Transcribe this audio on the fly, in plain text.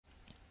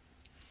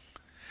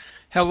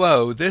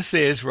Hello, this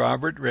is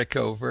Robert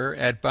Rickover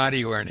at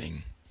Body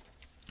Learning.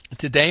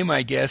 Today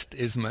my guest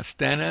is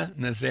Mastena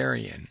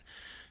Nazarian,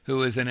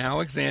 who is an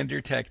Alexander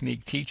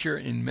Technique teacher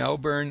in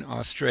Melbourne,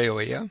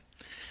 Australia.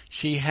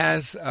 She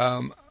has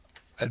a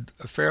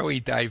fairly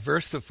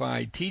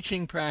diversified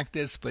teaching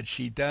practice, but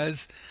she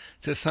does,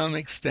 to some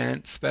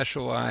extent,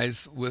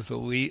 specialize with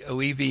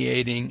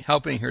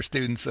helping her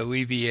students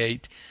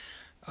alleviate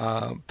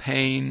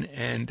pain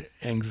and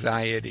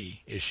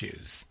anxiety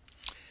issues.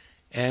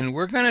 And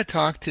we're going to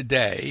talk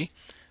today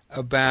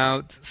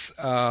about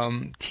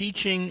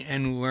teaching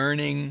and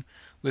learning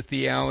with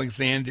the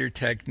Alexander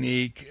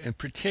Technique, and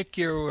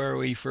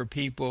particularly for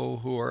people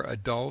who are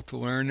adult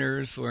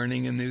learners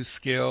learning a new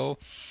skill,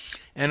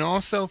 and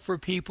also for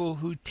people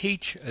who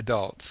teach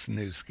adults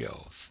new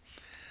skills.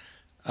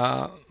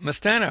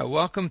 Mastena,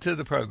 welcome to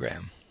the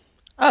program.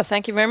 Oh,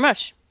 thank you very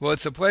much. Well,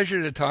 it's a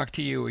pleasure to talk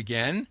to you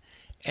again.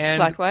 And,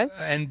 Likewise.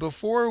 And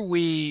before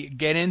we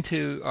get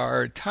into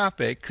our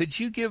topic, could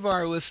you give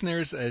our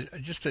listeners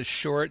just a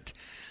short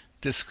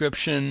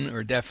description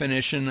or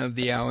definition of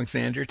the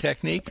Alexander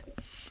Technique?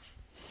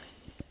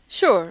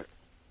 Sure.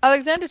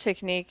 Alexander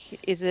Technique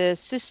is a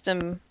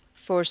system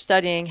for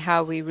studying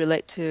how we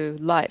relate to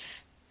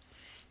life.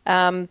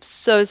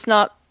 So it's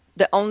not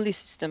the only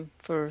system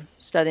for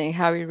studying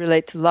how we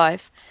relate to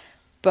life,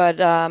 but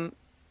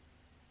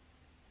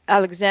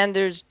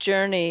Alexander's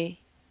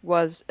journey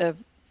was a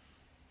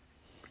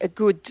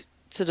good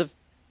sort of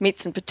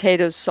meats and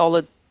potatoes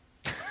solid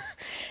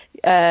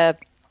set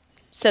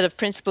of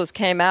principles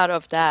came out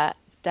of that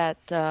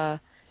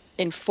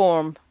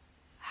inform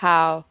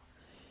how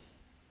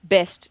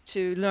best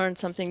to learn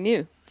something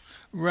new.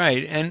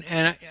 Right,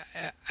 and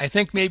I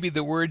think maybe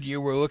the word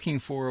you were looking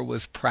for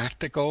was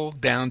practical,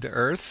 down to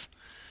earth.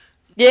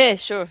 Yeah,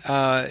 sure.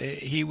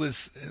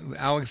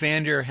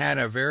 Alexander had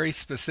a very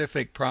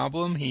specific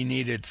problem he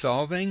needed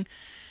solving,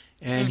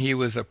 and he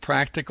was a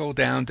practical,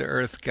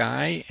 down-to-earth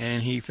guy,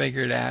 and he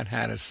figured out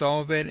how to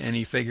solve it, and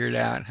he figured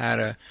out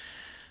how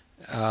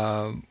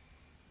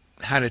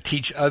to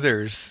teach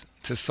others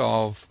to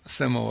solve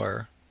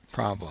similar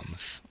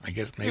problems. I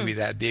guess maybe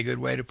that'd be a good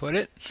way to put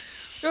it.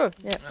 Sure,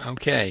 yeah.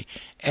 Okay.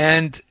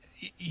 And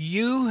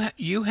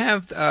you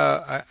have,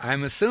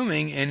 I'm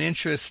assuming, an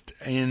interest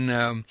in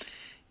I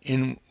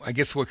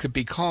guess what could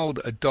be called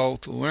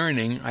adult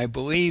learning. I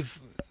believe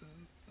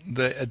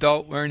the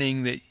adult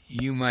learning that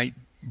you might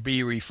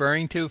be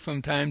referring to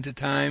from time to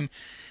time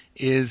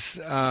is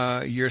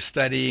you're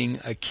studying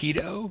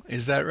Aikido.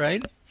 Is that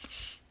right?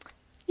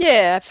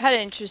 Yeah, I've had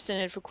an interest in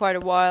it for quite a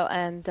while,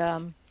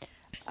 and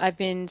I've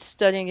been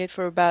studying it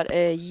for about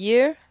a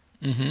year.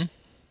 Mm-hmm.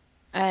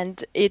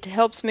 And it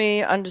helps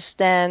me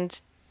understand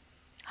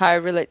how I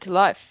relate to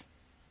life.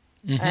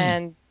 Mm-hmm.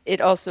 And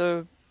it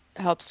also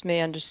helps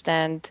me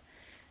understand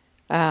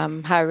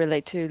how I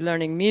relate to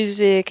learning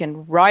music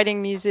and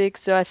writing music.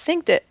 So I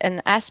think that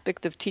an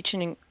aspect of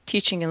teaching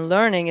and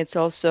learning, it's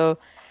also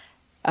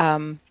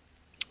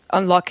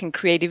unlocking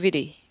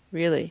creativity,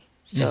 really.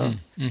 So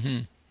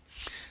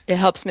it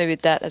helps me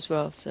with that as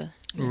well. So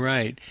yeah.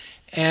 Right.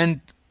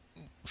 And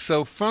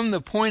so from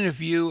the point of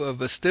view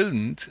of a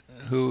student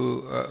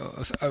who,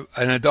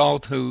 an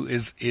adult who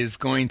is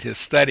going to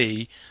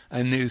study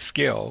a new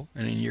skill,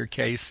 and in your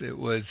case it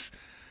was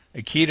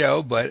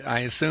Aikido, but I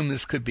assume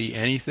this could be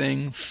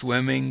anything: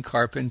 swimming,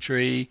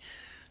 carpentry,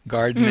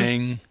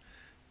 gardening,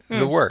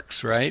 the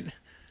works, right?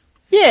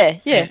 Yeah.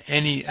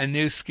 A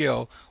new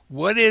skill.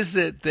 What is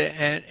it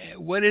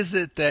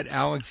that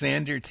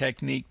Alexander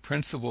Technique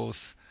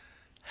principles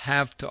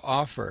have to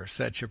offer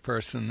such a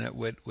person that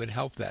would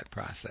help that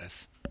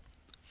process?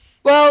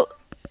 Well,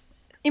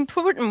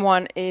 important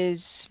one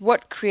is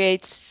what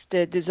creates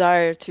the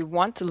desire to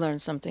want to learn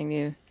something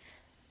new.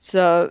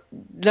 So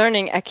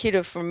learning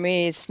Aikido for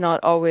me, it's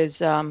not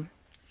always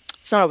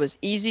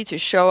easy to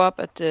show up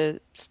at the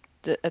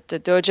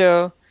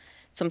dojo.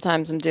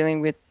 Sometimes I'm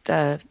dealing with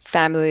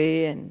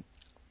family and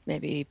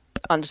maybe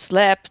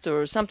underslept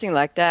or something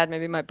like that.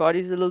 Maybe my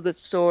body's a little bit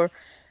sore,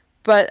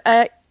 but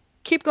I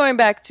keep going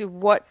back to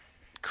what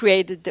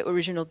created the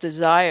original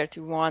desire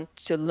to want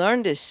to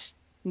learn this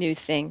new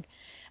thing.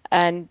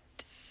 And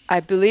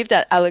I believe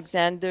that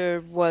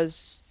Alexander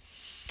was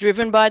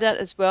driven by that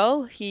as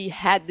well. He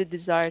had the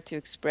desire to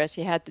express.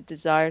 He had the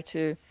desire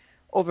to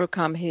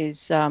overcome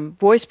his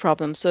voice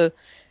problem. So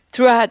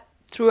throughout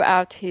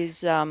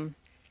his I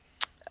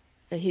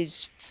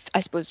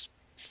suppose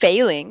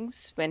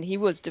failings, when he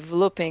was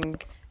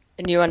developing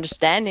a new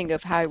understanding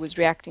of how he was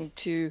reacting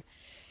to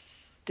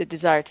the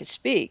desire to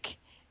speak,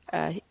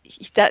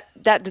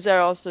 that desire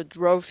also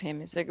drove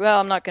him. He's like, well,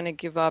 I'm not going to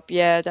give up.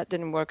 Yeah, that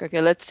didn't work.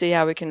 Okay, let's see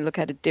how we can look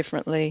at it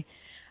differently.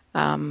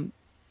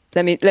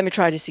 Let me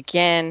try this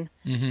again.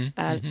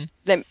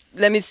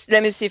 Let me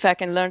see if I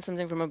can learn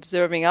something from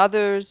observing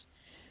others.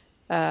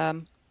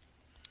 And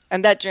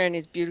that journey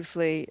is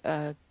beautifully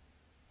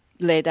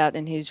laid out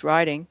in his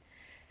writing.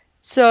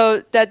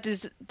 So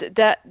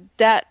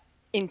that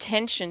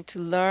intention to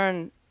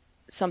learn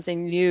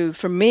something new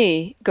for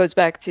me goes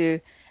back to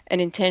an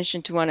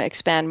intention to want to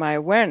expand my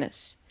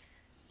awareness.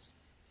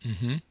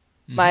 Mm-hmm.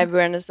 my Mm-hmm.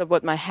 awareness of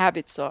what my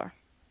habits are.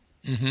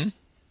 Mm-hmm.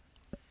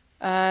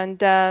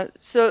 And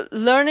so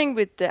learning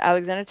with the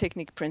Alexander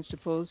Technique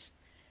principles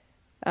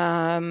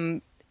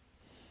um,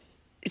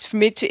 is for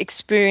me to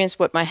experience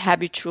what my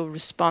habitual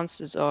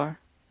responses are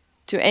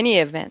to any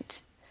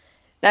event.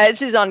 Now,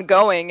 this is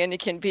ongoing and it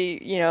can be,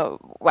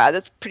 wow,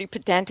 that's pretty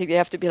pedantic. You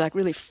have to be like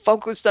really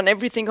focused on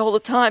everything all the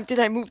time. Did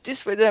I move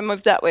this way? Did I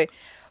move that way?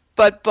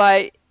 But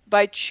by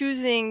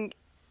choosing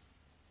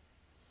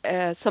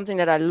something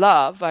that I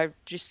love, I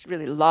just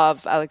really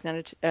love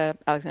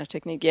Alexander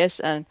Technique,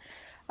 yes, and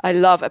I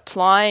love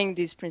applying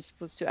these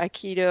principles to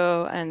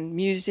Aikido and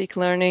music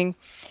learning.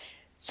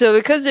 So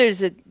because there's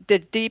the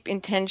deep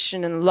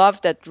intention and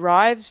love that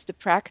drives the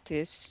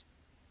practice,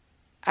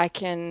 I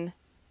can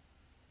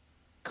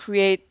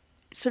create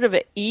sort of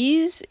an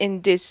ease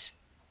in this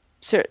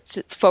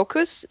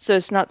focus. So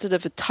it's not sort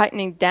of a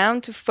tightening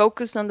down to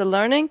focus on the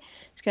learning.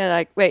 It's kind of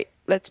like, wait,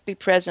 let's be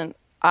present.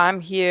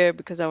 I'm here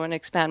because I want to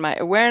expand my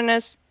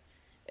awareness.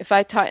 If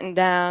I tighten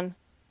down,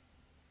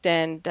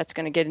 then that's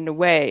going to get in the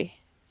way.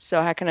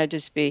 So how can I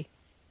just be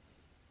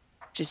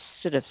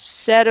just sort of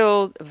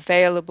settled,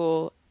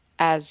 available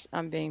as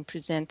I'm being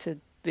presented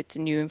with the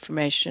new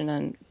information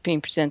and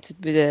being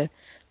presented with the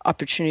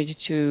opportunity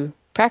to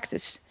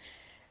practice.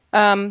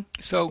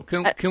 So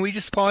can we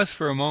just pause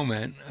for a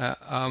moment?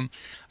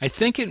 I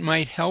think it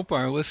might help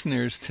our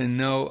listeners to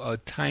know a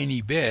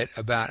tiny bit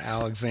about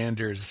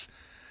Alexander's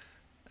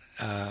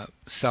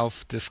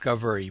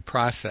self-discovery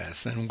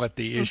process and what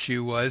the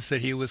issue was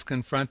that he was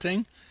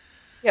confronting.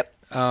 Yep.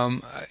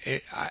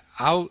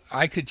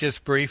 I could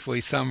just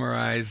briefly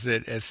summarize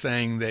it as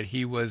saying that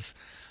he was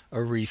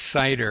a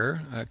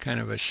reciter, a kind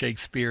of a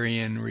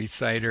Shakespearean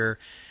reciter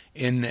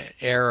in the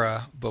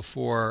era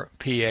before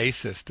PA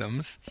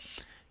systems.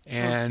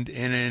 And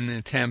in an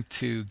attempt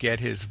to get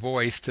his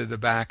voice to the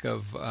back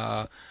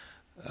of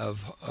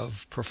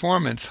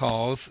performance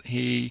halls,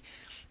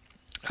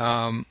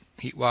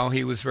 while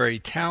he was very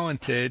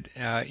talented,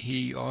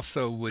 he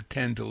also would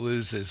tend to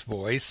lose his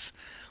voice,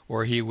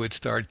 or he would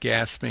start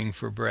gasping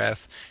for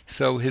breath.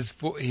 So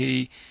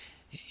he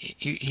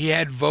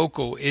had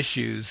vocal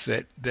issues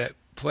that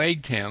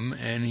plagued him,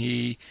 and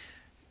he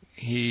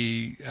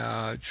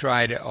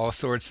tried all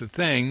sorts of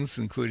things,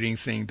 including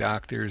seeing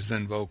doctors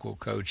and vocal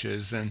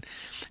coaches. And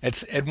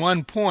at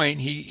one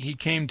point, he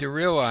came to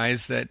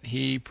realize that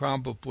he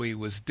probably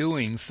was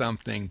doing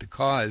something to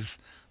cause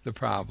the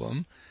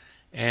problem.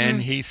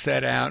 And he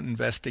set out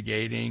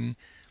investigating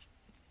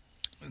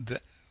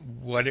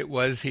what it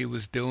was he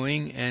was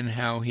doing and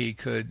how he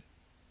could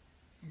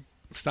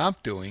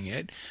stop doing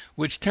it,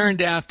 which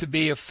turned out to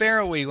be a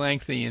fairly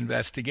lengthy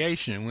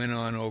investigation. It went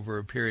on over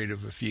a period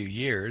of a few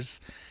years,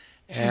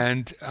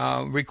 and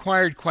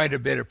required quite a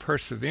bit of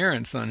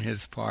perseverance on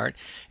his part.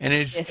 And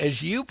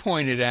as you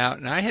pointed out,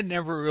 and I had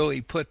never really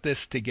put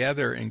this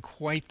together in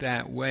quite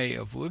that way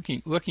of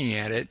looking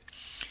at it,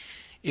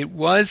 it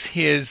was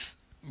his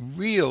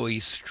really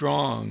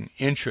strong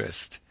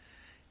interest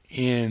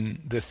in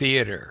the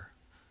theater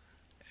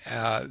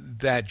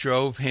that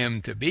drove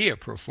him to be a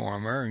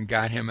performer and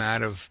got him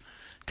out of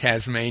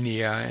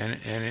Tasmania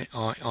and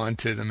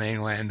onto the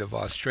mainland of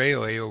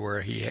Australia,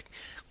 where he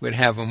would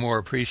have a more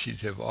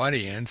appreciative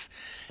audience,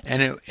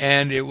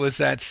 and it was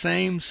that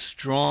same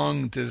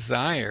strong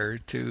desire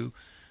to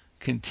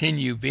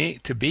continue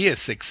to be a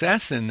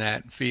success in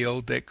that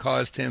field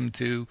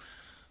that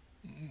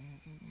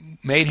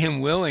made him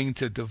willing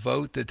to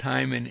devote the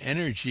time and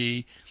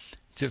energy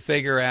to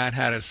figure out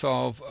how to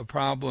solve a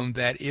problem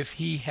that, if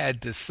he had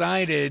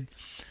decided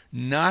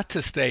not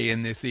to stay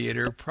in the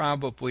theater,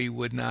 probably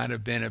would not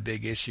have been a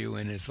big issue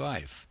in his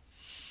life.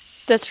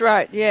 That's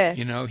right, yeah.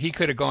 He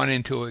could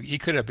have he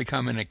could have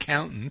become an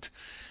accountant,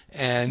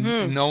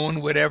 and no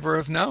one would ever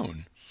have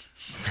known.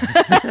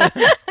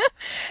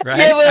 Right?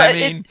 Yeah, well, I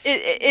mean,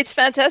 it's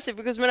fantastic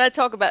because when I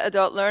talk about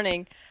adult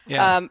learning,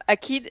 yeah.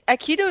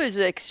 Aikido is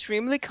an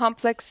extremely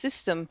complex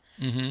system,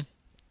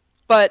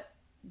 but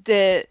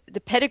the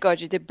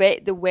pedagogy,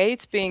 the way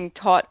it's being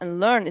taught and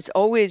learned, it's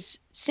always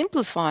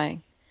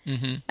simplifying.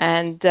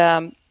 And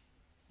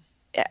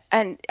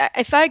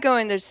if I go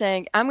in there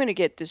saying, I'm going to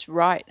get this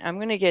right, I'm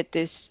going to get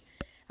this,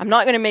 I'm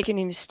not going to make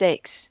any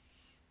mistakes,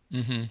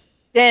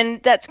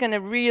 then that's going to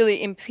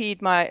really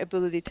impede my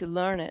ability to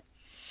learn it.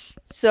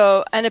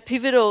 So, and a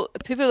pivotal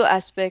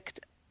aspect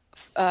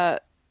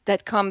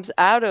that comes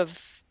out of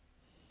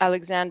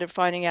Alexander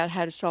finding out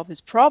how to solve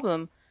his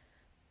problem,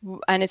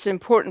 and it's an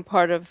important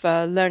part of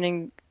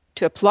learning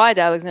to apply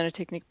the Alexander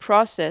Technique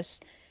process,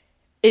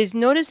 is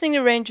noticing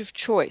a range of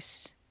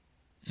choice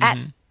at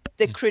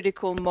the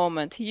critical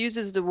moment. He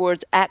uses the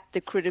words "at the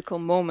critical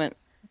moment"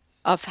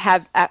 of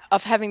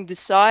having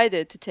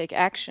decided to take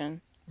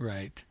action.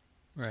 Right.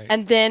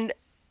 And then,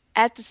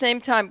 at the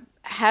same time,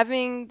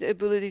 having the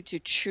ability to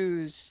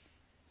choose.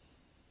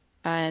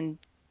 And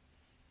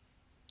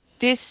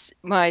this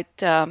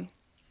might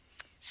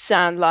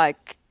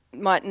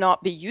might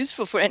not be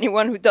useful for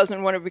anyone who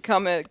doesn't want to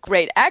become a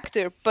great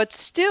actor, but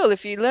still,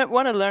 if you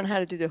want to learn how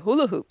to do the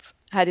hula hoop,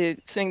 how to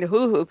swing the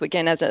hula hoop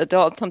again as an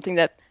adult, something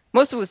that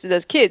most of us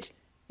as kids,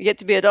 we get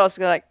to be adults,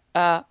 we're like,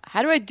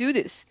 how do I do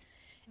this?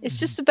 It's Hmm.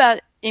 just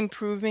about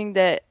improving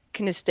the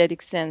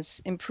kinesthetic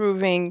sense,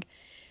 improving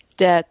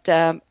that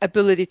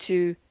ability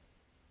to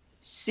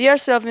see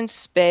ourselves in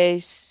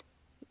space,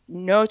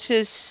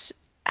 notice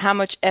how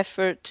much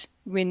effort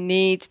we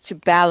need to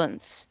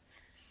balance.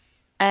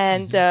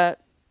 And Hmm.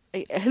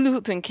 hula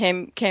hooping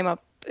came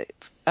up,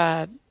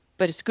 uh,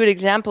 but it's a good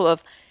example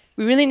of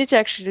we really need to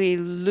actually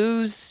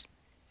lose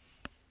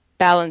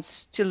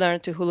balance to learn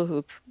to hula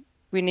hoop.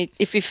 We need,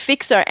 if we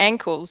fix our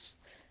ankles,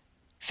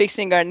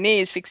 fixing our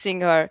knees,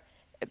 fixing our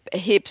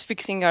hips,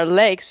 fixing our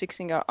legs,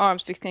 fixing our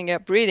arms, fixing our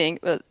breathing,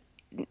 well,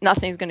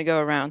 nothing's going to go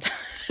around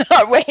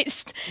our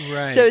waist.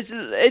 So Right. it's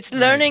Right.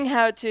 learning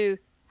how to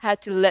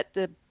let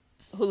the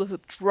hula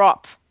hoop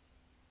drop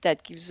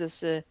that gives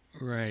us a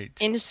Right.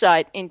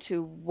 insight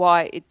into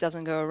why it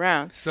doesn't go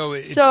around. So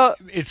So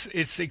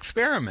it's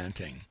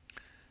experimenting.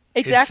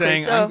 It's exactly.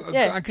 saying So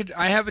yeah.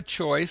 I have a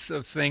choice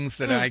of things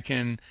that Mm, I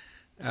can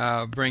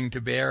bring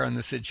to bear on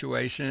the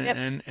situation, yep.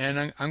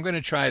 and I'm going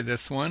to try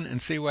this one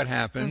and see what Mm,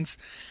 happens.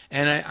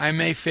 And I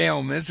may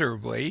fail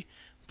miserably,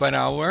 but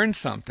I'll learn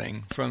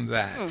something from mm.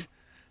 that.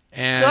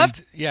 So I've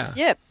And yeah.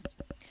 yeah.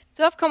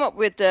 So I've come up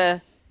with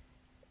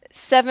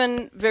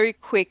 7 very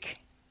quick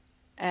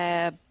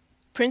uh,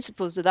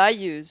 principles that I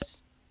use.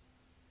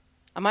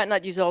 I might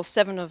not use all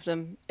 7 of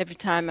them every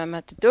time I'm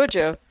at the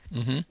dojo,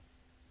 Hmm.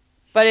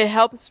 but it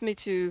helps me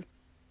to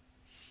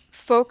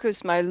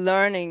focus my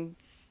learning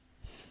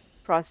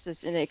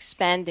process in an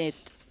expanded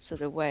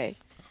sort of way.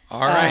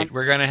 All Um, right,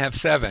 we're going to have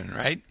 7,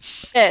 right?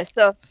 yeah,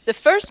 so the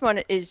first one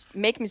is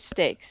make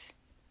mistakes,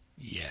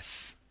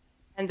 Yes.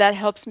 and that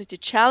helps me to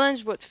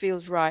challenge what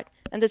feels right.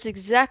 And that's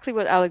exactly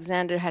what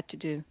Alexander had to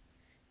do.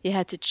 He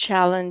had to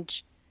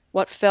challenge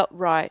what felt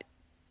right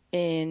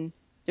in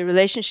the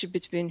relationship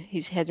between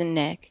his head and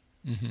neck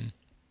Hmm.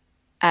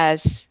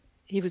 as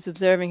he was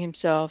observing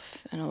himself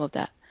and all of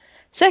that.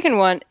 Second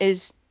one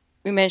is,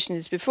 we mentioned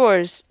this before,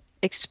 is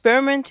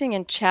experimenting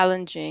and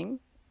challenging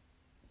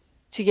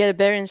to get a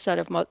better insight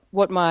of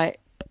what my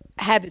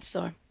habits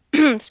are.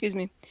 Excuse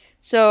me.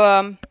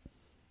 So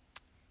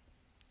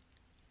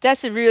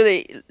that's a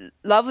really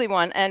lovely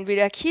one. And with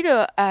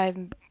Aikido,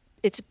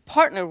 it's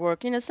partner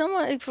work. You know,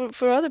 someone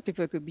for other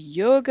people it could be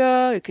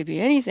yoga, it could be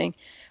anything.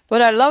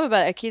 What I love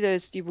about Aikido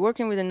is you're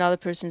working with another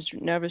person's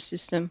nervous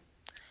system.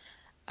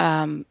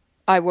 Um,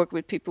 I work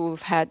with people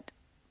who've had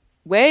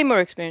way more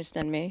experience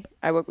than me.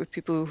 I work with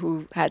people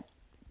who had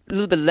a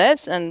little bit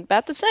less and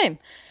about the same.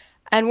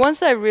 And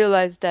once I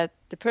realized that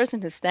the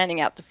person who's standing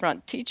out the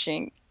front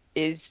teaching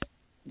is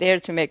there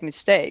to make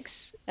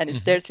mistakes and is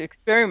Hmm. there to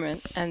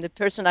experiment, and the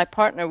person I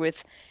partner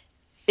with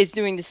is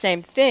doing the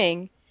same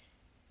thing,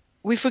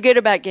 we forget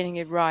about getting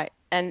it right.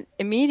 And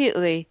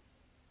immediately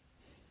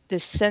the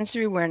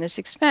sensory awareness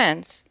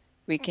expands.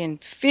 We can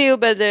feel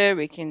better,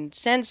 we can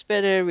sense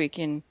better, we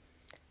can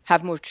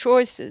have more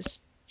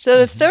choices. So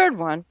the Hmm. third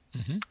one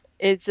Hmm.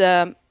 is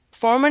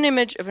form an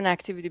image of an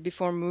activity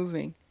before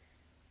moving.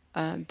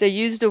 They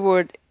use the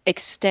word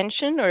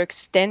extension or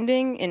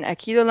extending in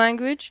Aikido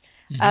language.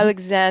 Hmm.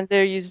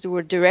 Alexander used the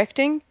word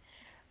directing.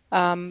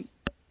 Um,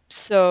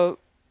 so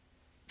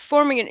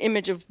forming an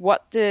image of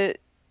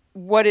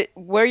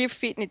where your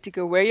feet need to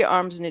go, where your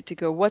arms need to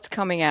go, what's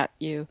coming at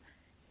you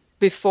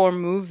before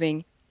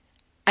moving.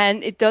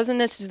 And it doesn't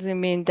necessarily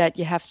mean that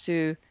you have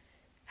to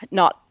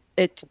not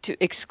it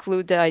to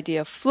exclude the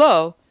idea of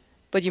flow,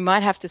 but you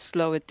might have to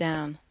slow it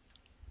down.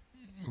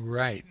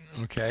 Right.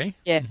 Okay.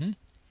 Yeah. Hmm.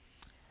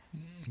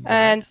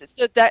 Got. And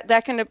so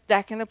that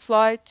can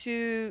apply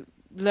to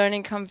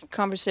learning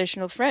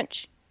conversational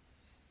French.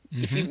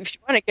 Hmm. If you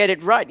want to get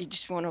it right, you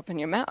just won't open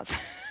your mouth.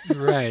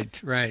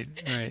 Right. Right.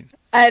 Right.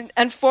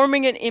 And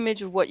forming an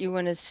image of what you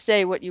want to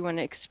say, what you want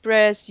to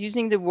express,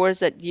 using the words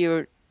that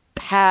you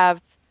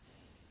have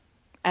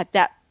at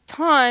that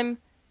time,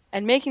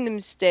 and making the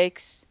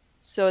mistakes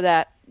so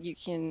that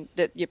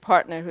that your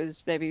partner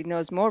who's maybe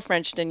knows more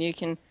French than you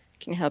can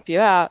help you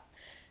out.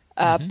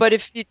 Hmm. But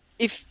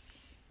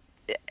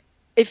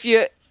if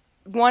you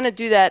want to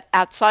do that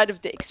outside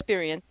of the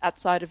experience,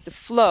 outside of the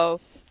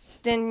flow,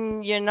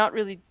 then you're not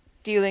really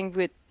dealing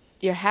with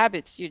your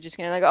habits. You're just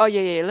gonna like, oh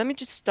yeah, yeah, let me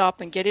just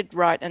stop and get it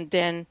right, and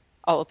then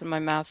I'll open my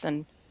mouth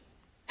and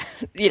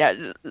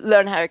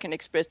learn how I can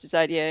express this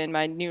idea in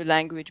my new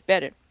language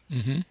better.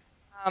 Hmm.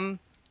 Um,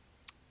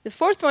 the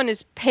fourth one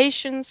is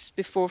patience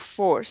before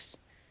force.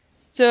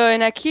 So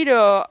in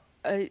Aikido,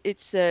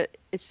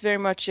 it's very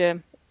much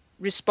a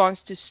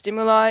response to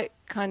stimuli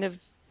kind of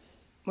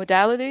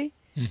modality.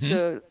 Hmm.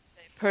 So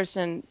the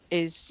person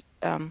is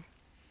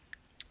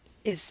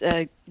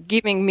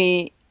giving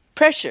me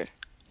pressure.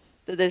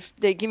 So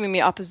they're giving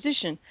me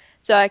opposition.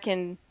 So I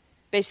can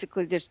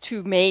basically there's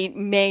two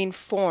main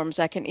forms.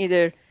 I can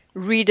either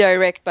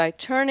redirect by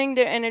turning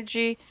their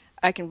energy.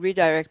 I can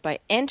redirect by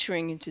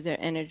entering into their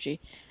energy.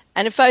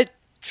 And if I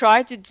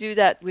try to do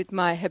that with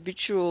my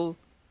habitual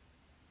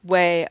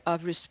way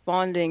of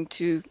responding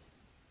to,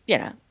 you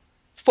know,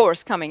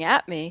 force coming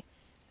at me,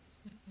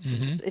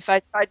 Hmm. if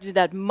I try to do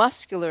that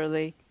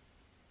muscularly,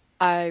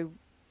 I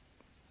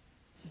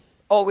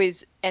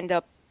always end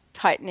up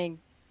tightening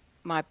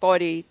my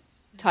body,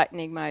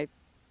 tightening my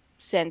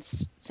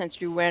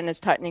sensory awareness,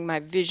 tightening my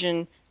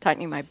vision,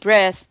 tightening my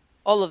breath,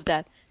 all of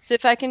that. So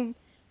if I can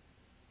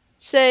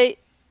say,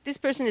 this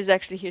person is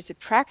actually here to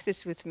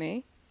practice with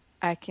me,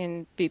 I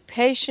can be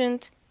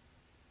patient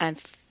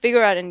and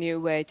figure out a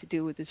new way to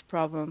deal with this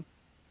problem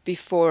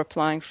before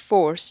applying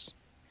force.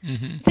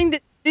 I think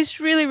that this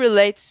really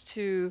relates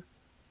to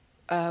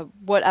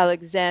what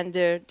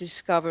Alexander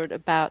discovered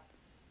about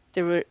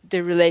the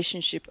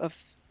relationship of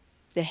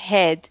the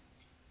head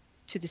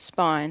to the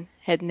spine,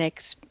 head,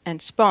 neck,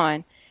 and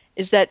spine,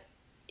 is that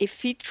if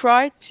he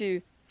tried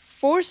to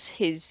force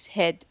his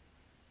head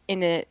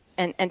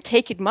and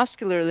take it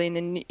muscularly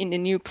in a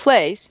new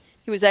place,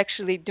 he was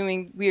actually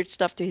doing weird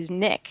stuff to his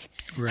neck.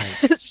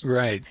 Right,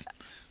 right.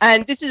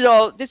 And this is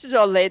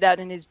all laid out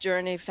in his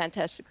journey,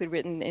 fantastically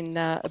written in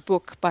a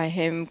book by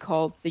him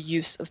called The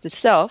Use of the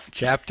Self.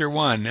 Chapter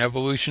 1,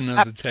 Evolution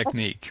of the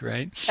Technique,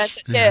 right?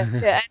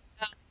 Yeah.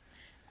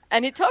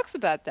 And he talks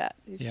about that.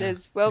 He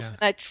says, when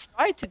I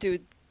tried to do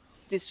it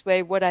this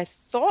way, what I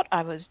thought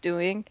I was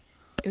doing,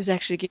 it was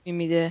actually giving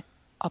me the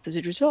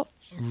opposite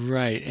results.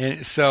 Right.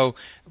 And so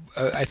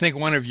I think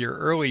one of your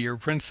earlier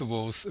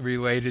principles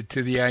related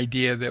to the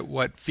idea that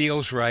what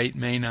feels right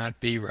may not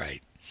be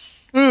right.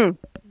 That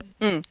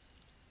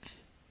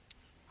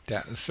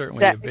was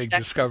certainly a big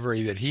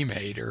discovery that he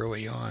made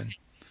early on.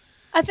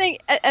 I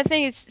think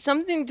it's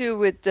something to do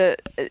with I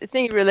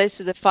think it relates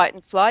to the fight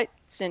and flight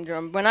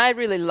syndrome. When I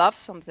really love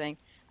something,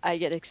 I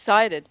get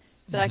excited.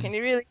 So I can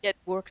really get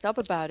worked up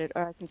about it,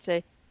 or I can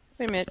say,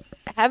 wait a minute,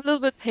 have a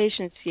little bit of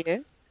patience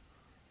here,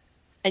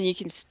 and you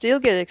can still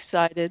get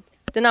excited.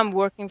 Then I'm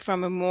working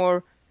from a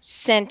more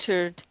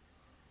centered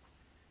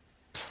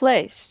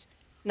place.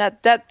 Now,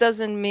 that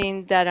doesn't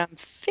mean that I'm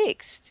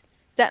fixed.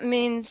 That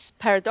means,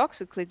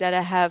 paradoxically, that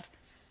I have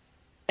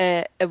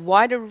a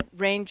wider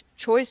range of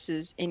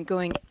choices in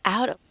going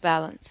out of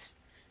balance.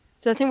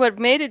 So I think what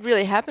made it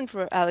really happen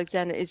for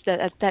Alexander is that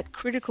at that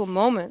critical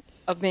moment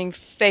of being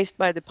faced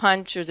by the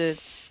punch or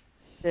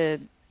the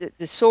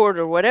sword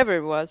or whatever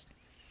it was,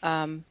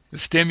 the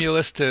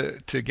stimulus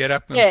to get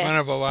up in front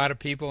of a lot of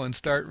people and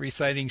start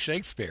reciting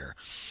Shakespeare.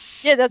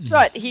 Yeah, that's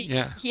right. He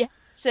had to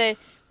say,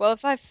 well,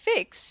 if I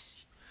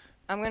fix,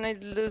 I'm going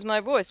to lose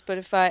my voice. But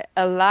if I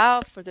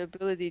allow for the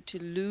ability to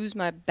lose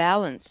my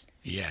balance,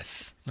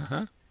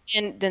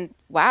 and then,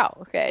 wow,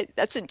 okay,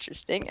 that's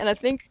interesting. And I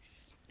think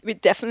we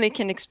definitely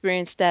can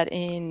experience that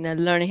in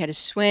learning how to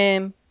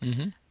swim,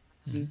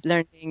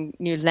 learning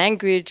new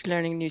language,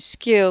 learning new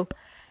skill.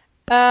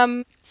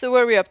 So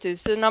where are we up to?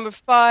 So number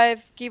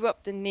 5, give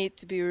up the need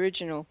to be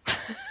original.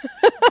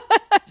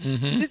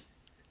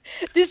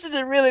 This is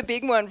a really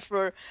big one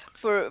for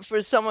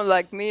someone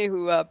like me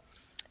who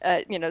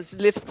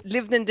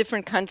lived in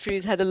different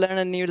countries, had to learn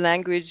a new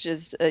language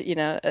as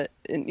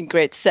in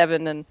grade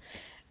 7 and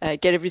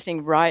get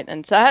everything right.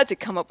 And so I had to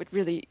come up with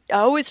I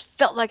always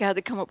felt like I had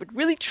to come up with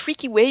really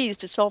tricky ways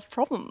to solve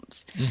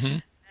problems.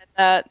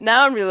 Now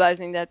I'm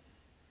realizing that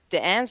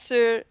the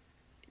answer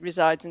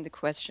resides in the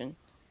question.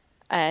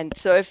 And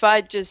so if I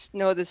just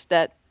notice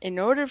that in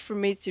order for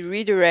me to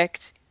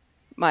redirect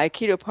my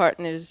Aikido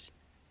partner's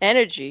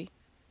energy,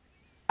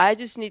 I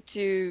just need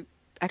to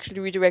actually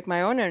redirect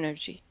my own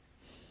energy.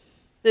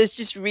 So it's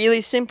just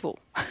really simple.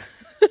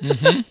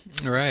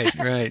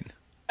 Right.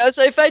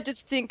 So if I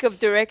just think of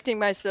directing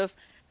myself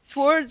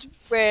towards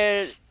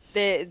where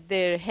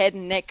their head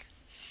and neck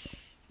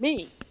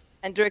meet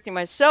and directing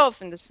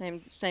myself in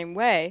the same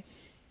way,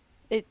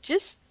 it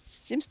just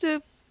seems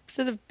to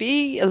sort of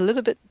be a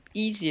little bit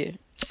easier.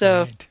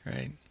 So,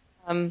 right.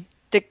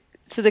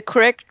 The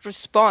correct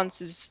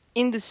response is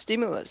in the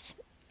stimulus.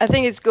 I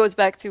think it goes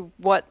back to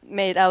what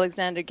made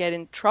Alexander get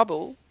in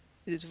trouble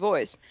with his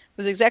voice. It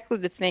was exactly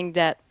the thing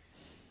that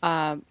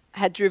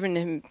had driven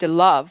him, the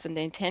love and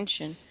the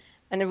intention,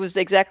 and it was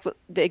the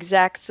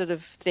exact sort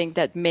of thing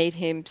that made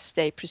him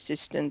stay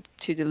persistent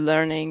to the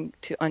learning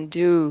to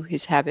undo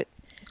his habit.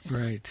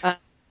 Right.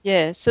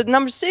 So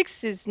number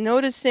 6 is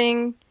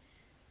noticing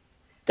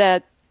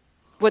that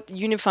what the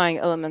unifying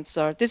elements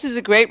are. This is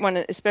a great one,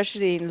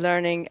 especially in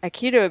learning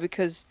Aikido,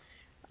 because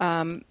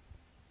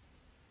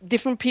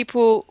different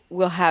people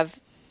will have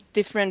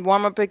different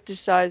warm-up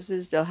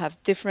exercises. They'll have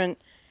different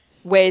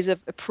ways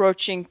of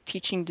approaching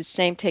teaching the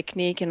same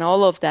technique and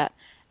all of that.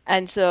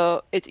 And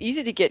so it's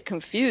easy to get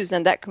confused,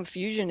 and that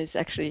confusion is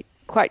actually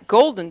quite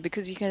golden,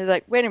 because you can be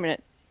like, wait a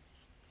minute,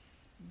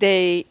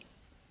 they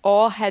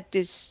all had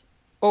this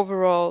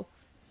overall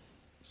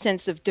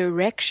sense of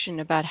direction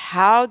about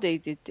how they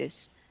did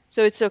this.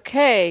 So it's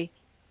okay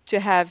to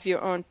have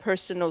your own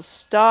personal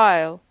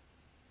style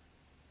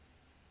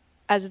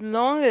as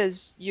long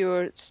as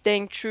you're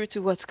staying true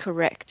to what's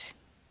correct.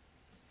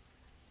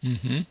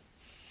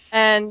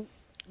 And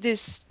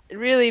this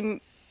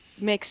really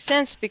makes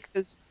sense,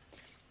 because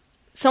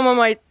someone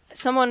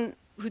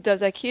who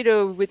does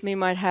Aikido with me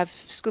might have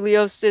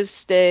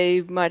scoliosis.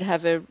 They might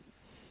have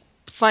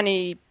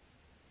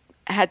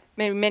had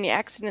maybe many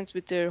accidents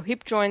with their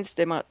hip joints.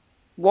 They might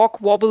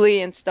walk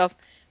wobbly and stuff.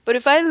 But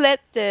if I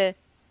let the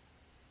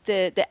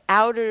the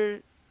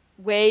outer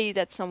way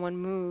that someone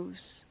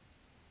moves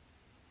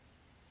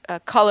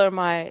color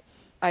my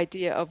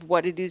idea of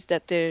what it is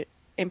that they're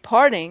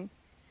imparting,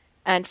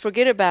 and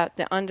forget about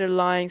the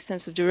underlying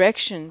sense of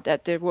direction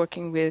that they're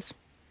working with,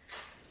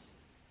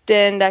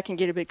 then that can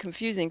get a bit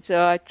confusing.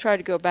 So I try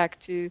to go back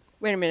to,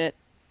 wait a minute,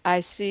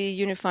 I see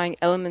unifying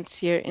elements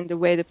here in the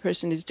way the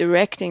person is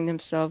directing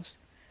themselves.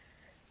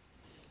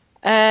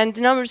 And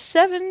number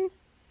 7,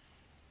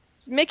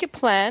 make a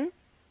plan,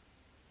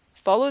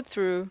 follow it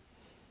through,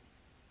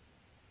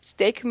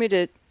 stay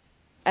committed,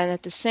 and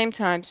at the same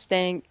time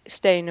stay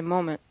in the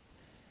moment.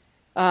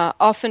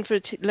 Often for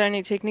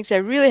learning techniques, I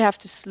really have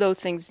to slow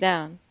things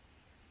down.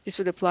 This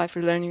would apply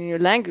for learning a new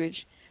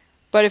language.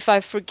 But if I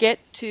forget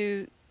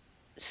to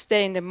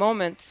stay in the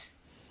moment,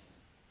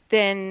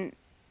 then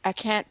I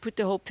can't put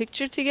the whole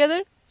picture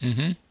together.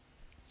 Mm-hmm.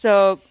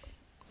 So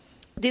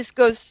this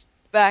goes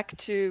back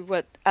to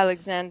what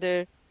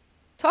Alexander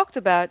talked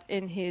about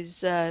in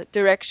his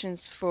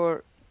directions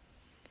for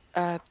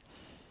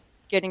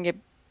getting a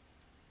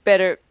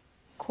better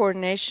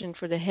coordination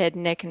for the head,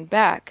 neck, and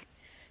back.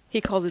 He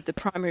called it the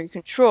primary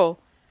control.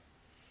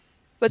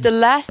 But the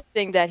last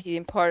thing that he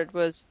imparted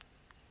was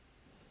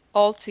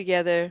all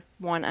together,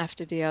 one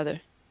after the other.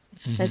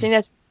 Mm-hmm. I think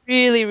that's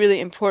really, really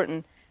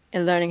important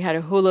in learning how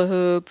to hula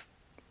hoop.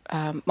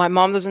 My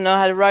mom doesn't know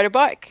how to ride a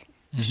bike.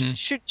 Mm-hmm.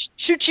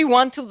 Should she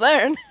want to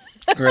learn?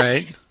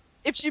 Right.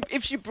 If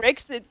she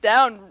breaks it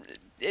down,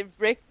 it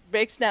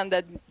breaks down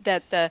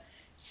that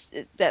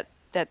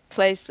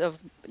place of,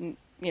 you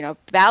know,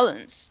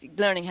 balance,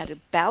 learning how to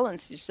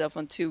balance yourself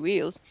on 2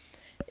 wheels.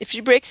 If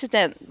she breaks it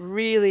down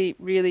really,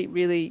 really,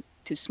 really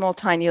to small,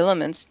 tiny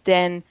elements,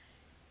 then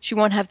she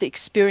won't have the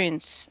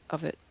experience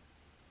of it,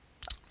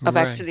 of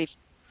right. actually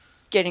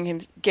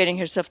getting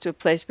herself to a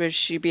place where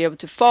she'll be able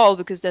to fall,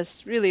 because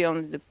that's really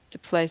only the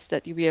place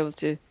that you'll be able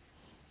to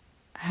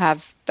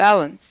have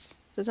balance.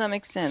 Does that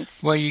make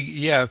sense? Well,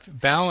 yeah,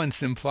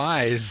 balance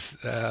implies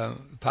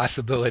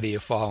possibility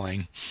of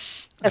falling.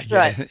 That's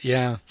right.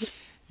 Yeah,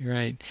 you're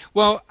right.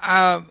 Well,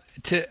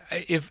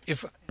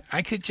 if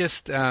I could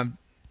just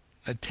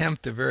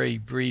attempt a very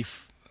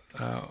brief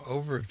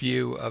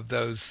overview of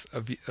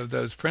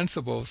those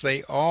principles,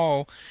 they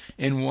all,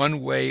 in one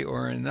way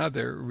or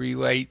another,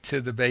 relate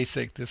to the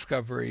basic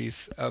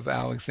discoveries of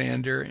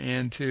Alexander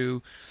and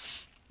to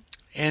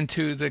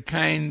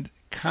the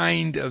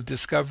kind of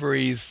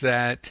discoveries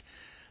that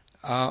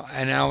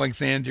an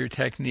Alexander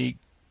technique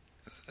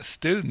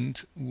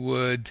student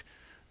would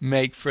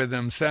make for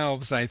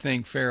themselves, I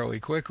think, fairly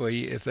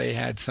quickly if they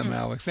had some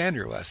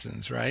Alexander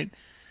lessons, right?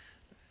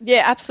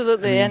 Yeah,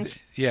 absolutely. I mean,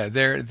 yeah,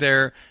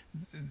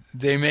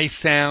 they may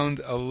sound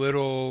a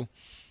little,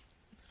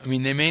 I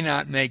mean, they may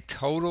not make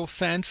total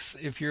sense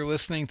if you're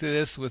listening to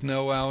this with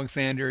no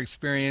Alexander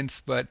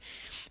experience, but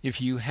if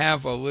you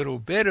have a little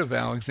bit of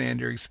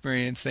Alexander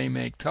experience, they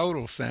make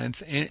total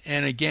sense.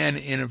 And again,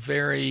 in a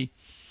very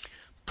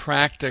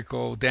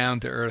practical,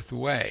 down-to-earth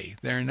way.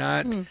 They're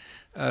not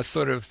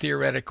sort of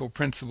theoretical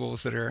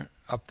principles that are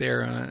up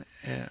there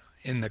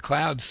in the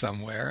clouds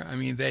somewhere. I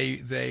mean,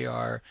 they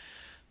are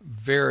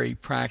very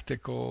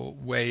practical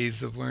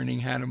ways of learning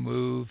how to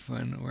move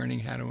and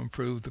learning how to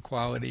improve the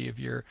quality of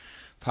your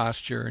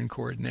posture and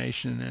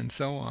coordination and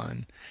so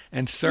on.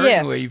 And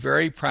certainly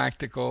very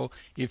practical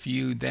if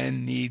you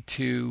then need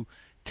to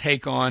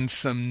take on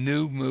some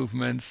new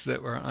movements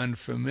that were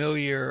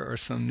unfamiliar or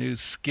some new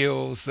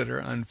skills that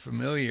are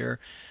unfamiliar.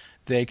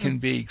 They can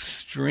be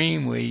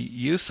extremely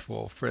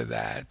useful for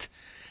that.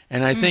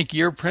 And I think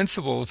your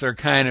principles are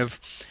kind of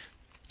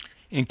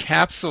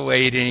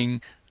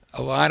encapsulating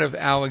a lot of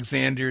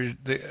Alexander's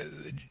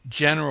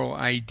general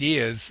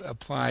ideas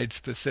applied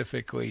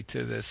specifically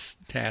to this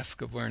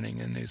task of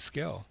learning a new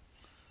skill.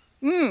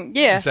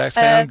 Yeah. Does that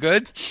sound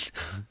good?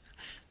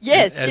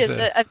 Yes.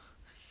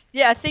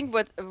 I think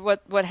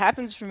what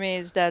happens for me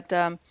is that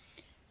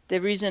the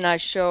reason I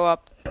show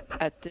up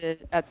at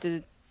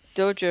the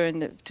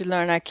dojo to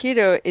learn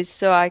Aikido is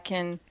so I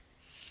can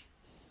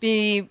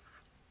be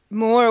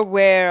more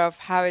aware of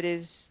how it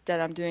is that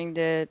I'm doing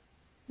the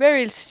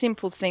very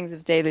simple things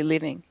of daily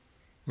living.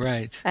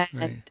 Right.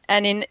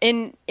 And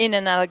in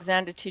an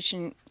Alexander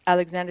technique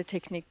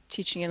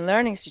teaching and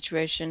learning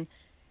situation,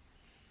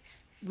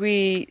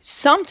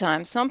 some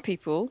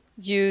people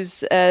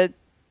use the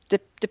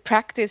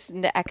practice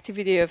and the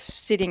activity of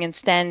sitting and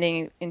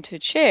standing into a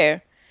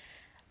chair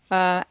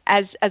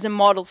as a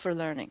model for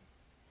learning.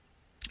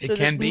 It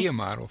can be a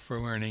model for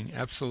learning,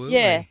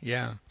 absolutely.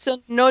 Yeah. So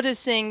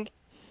noticing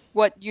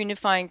what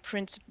unifying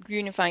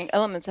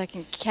elements I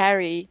can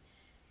carry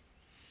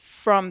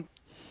from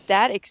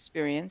that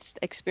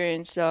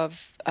experience of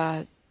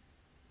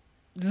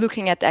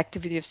looking at the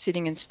activity of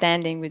sitting and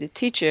standing with a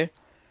teacher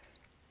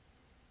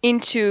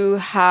into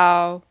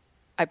how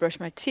I brush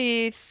my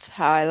teeth,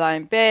 how I lie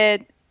in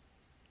bed,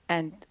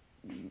 and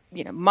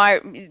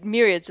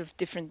myriads of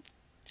different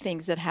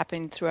things that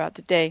happen throughout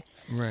the day.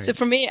 Right. So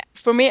for me,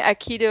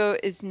 Aikido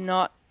is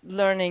not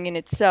learning in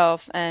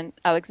itself, and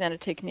Alexander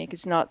technique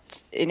is not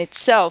in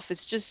itself.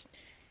 It's just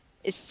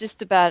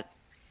about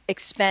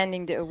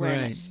expanding the Right.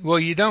 awareness. Well,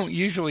 you don't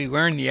usually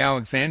learn the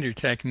Alexander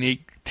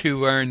technique to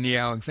learn the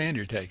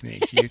Alexander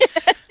technique.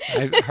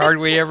 I've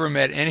hardly ever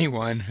met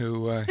anyone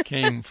who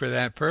came for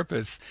that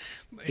purpose.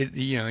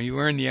 You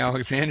learn the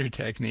Alexander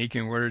technique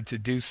in order to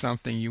do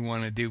something you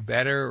want to do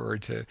better, or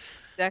to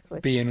Exactly.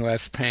 be in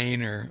less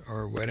pain,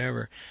 or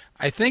whatever.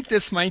 I think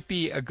this might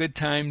be a good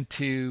time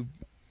to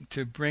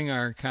bring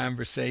our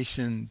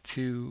conversation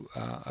to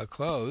a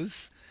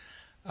close.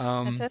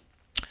 Um, Fantastic.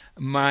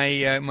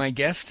 my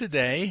guest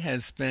today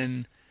has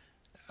been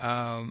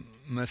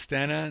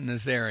Mastena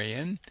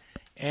Nazarian.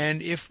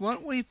 And if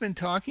what we've been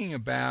talking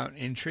about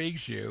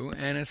intrigues you,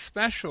 and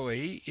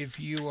especially if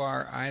you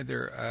are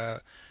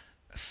either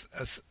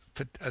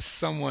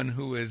someone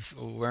who is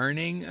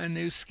learning a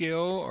new skill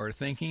or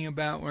thinking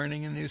about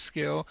learning a new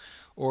skill,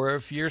 or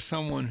if you're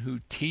someone who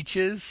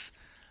teaches,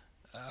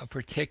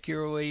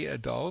 particularly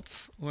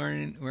adults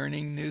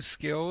learning new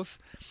skills,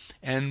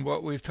 and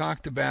what we've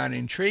talked about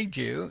intrigues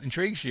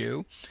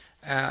you,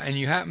 and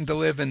you happen to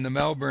live in the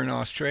Melbourne,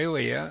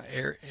 Australia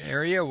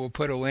area, we'll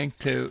put a link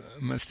to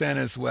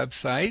Mastena's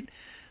website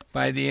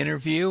by the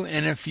interview.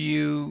 And if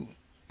you,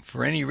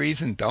 for any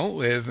reason, don't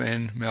live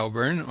in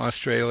Melbourne,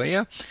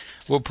 Australia,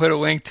 we'll put a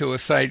link to a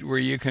site where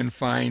you can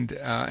find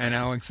an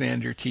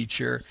Alexander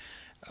teacher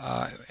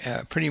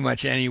pretty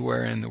much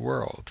anywhere in the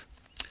world.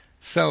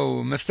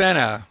 So,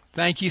 Mastena,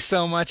 thank you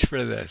so much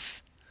for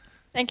this.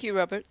 Thank you,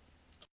 Robert.